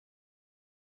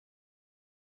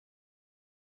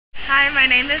Hi, my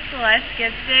name is Celeste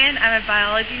Gibson. I'm a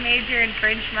biology major and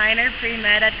French minor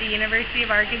pre-med at the University of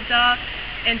Arkansas,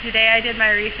 and today I did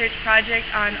my research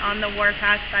project on the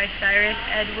Warpath by Cyrus,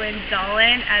 Edwin,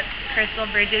 Dallin at Crystal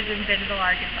Bridges in Bentonville,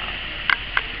 Arkansas.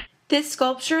 This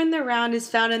sculpture in the round is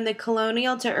found in the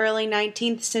colonial to early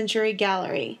 19th century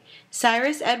gallery.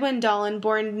 Cyrus Edwin Dallin,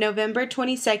 born November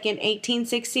 22,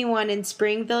 1861 in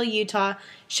Springville, Utah,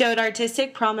 showed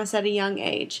artistic promise at a young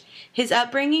age. His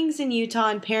upbringings in Utah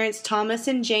and parents Thomas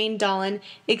and Jane Dallin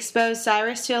exposed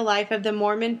Cyrus to a life of the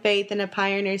Mormon faith in a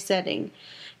pioneer setting.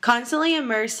 Constantly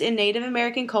immersed in Native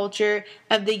American culture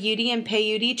of the Ute and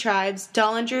Paiute tribes,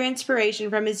 Dallin drew inspiration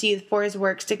from his youth for his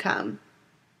works to come.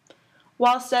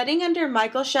 While studying under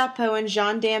Michael Chapot and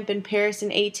Jean Damp in Paris in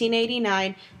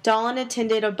 1889, Dallin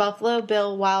attended a Buffalo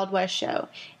Bill Wild West show.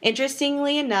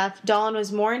 Interestingly enough, Dallin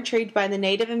was more intrigued by the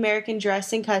Native American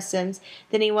dress and customs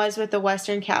than he was with the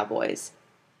Western cowboys.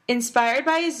 Inspired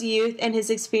by his youth and his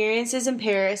experiences in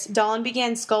Paris, Dallin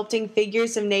began sculpting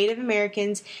figures of Native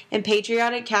Americans and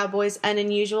patriotic cowboys, an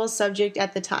unusual subject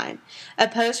at the time. A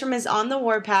pose from his On the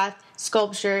Warpath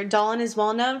sculpture, Dallin is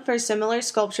well known for similar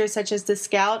sculptures such as the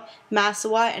Scout,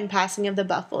 Massawat, and Passing of the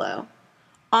Buffalo.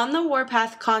 On the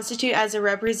Warpath constitute as a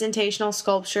representational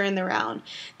sculpture in the round.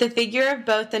 The figure of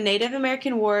both the Native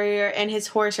American warrior and his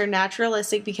horse are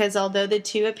naturalistic because although the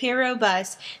two appear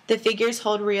robust, the figures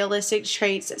hold realistic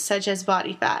traits such as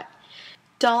body fat.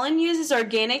 Dallin uses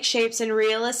organic shapes and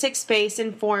realistic space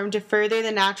and form to further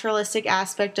the naturalistic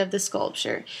aspect of the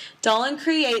sculpture. Dallin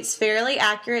creates fairly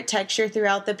accurate texture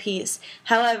throughout the piece.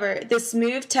 However, the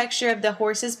smooth texture of the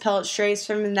horse's pelt strays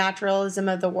from the naturalism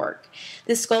of the work.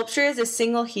 The sculpture is a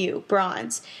single hue,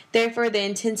 bronze. Therefore, the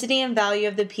intensity and value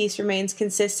of the piece remains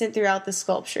consistent throughout the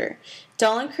sculpture.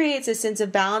 Dallin creates a sense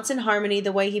of balance and harmony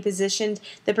the way he positioned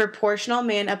the proportional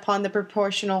man upon the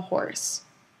proportional horse.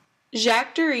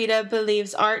 Jacques Derrida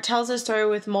believes art tells a story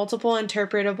with multiple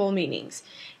interpretable meanings.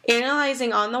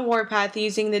 Analyzing On the Warpath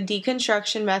using the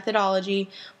deconstruction methodology,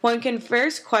 one can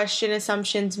first question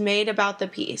assumptions made about the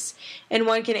piece, and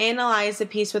one can analyze the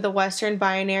piece with a Western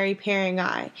binary pairing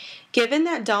eye. Given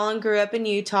that Dallin grew up in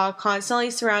Utah, constantly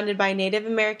surrounded by Native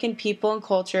American people and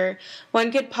culture,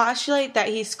 one could postulate that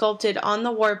he sculpted On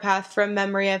the Warpath from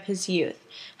memory of his youth.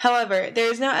 However,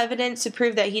 there is no evidence to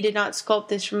prove that he did not sculpt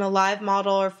this from a live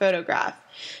model or photograph.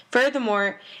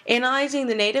 Furthermore, analyzing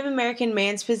the Native American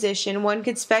man's position, one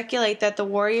could speculate that the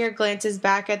warrior glances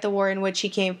back at the war in which he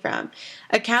came from.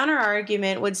 A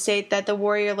counter-argument would state that the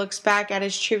warrior looks back at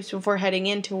his troops before heading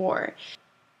into war.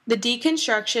 The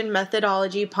deconstruction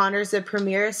methodology ponders the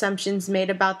premier assumptions made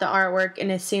about the artwork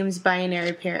and assumes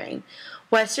binary pairing.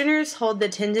 Westerners hold the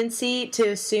tendency to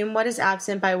assume what is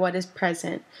absent by what is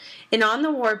present. In On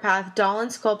the Warpath, Dallin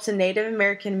sculpts a Native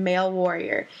American male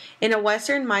warrior. In a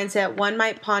Western mindset, one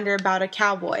might ponder about a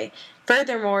cowboy.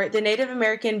 Furthermore, the Native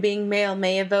American being male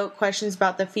may evoke questions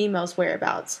about the female's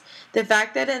whereabouts. The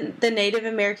fact that the Native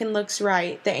American looks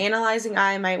right, the analyzing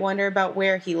eye might wonder about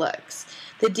where he looks.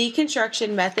 The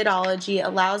deconstruction methodology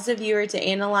allows the viewer to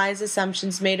analyze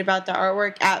assumptions made about the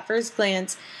artwork at first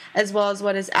glance, as well as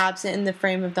what is absent in the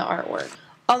frame of the artwork.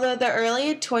 Although the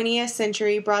early 20th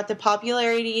century brought the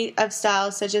popularity of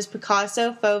styles such as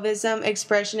Picasso, Fauvism,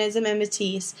 Expressionism, and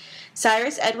Matisse,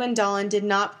 Cyrus Edwin Dallin did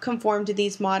not conform to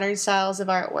these modern styles of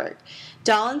artwork.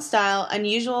 Dallin's style,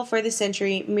 unusual for the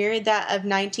century, mirrored that of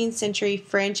 19th century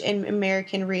French and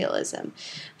American realism.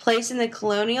 Placed in the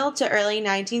colonial to early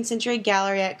 19th century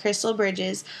gallery at Crystal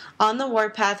Bridges, On the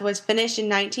Warpath was finished in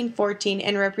 1914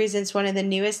 and represents one of the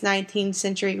newest 19th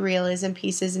century realism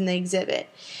pieces in the exhibit.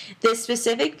 This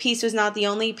specific piece was not the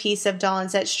only piece of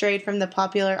Dallin's that strayed from the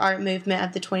popular art movement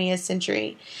of the 20th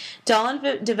century.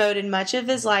 Dallin devoted much of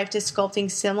his life to sculpting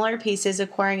similar pieces,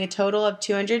 acquiring a total of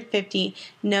 250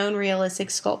 known realistic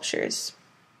sculptures.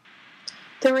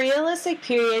 The realistic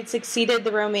period succeeded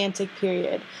the Romantic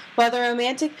period. While the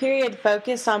Romantic period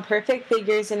focused on perfect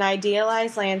figures and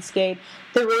idealized landscape,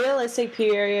 the realistic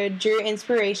period drew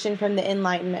inspiration from the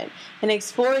Enlightenment and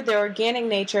explored the organic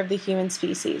nature of the human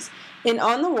species. In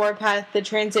On the Warpath, the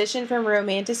transition from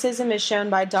Romanticism is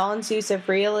shown by Dallin's use of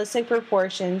realistic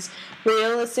proportions,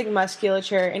 realistic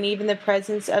musculature, and even the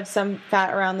presence of some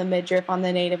fat around the midriff on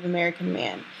the Native American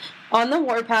man. On the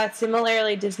Warpath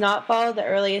similarly does not follow the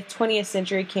early 20th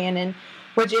century canon,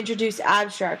 which introduced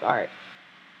abstract art.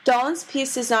 Dallin's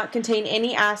piece does not contain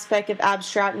any aspect of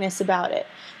abstractness about it.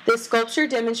 This sculpture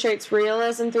demonstrates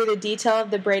realism through the detail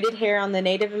of the braided hair on the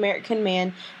Native American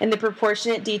man and the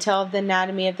proportionate detail of the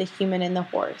anatomy of the human and the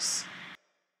horse.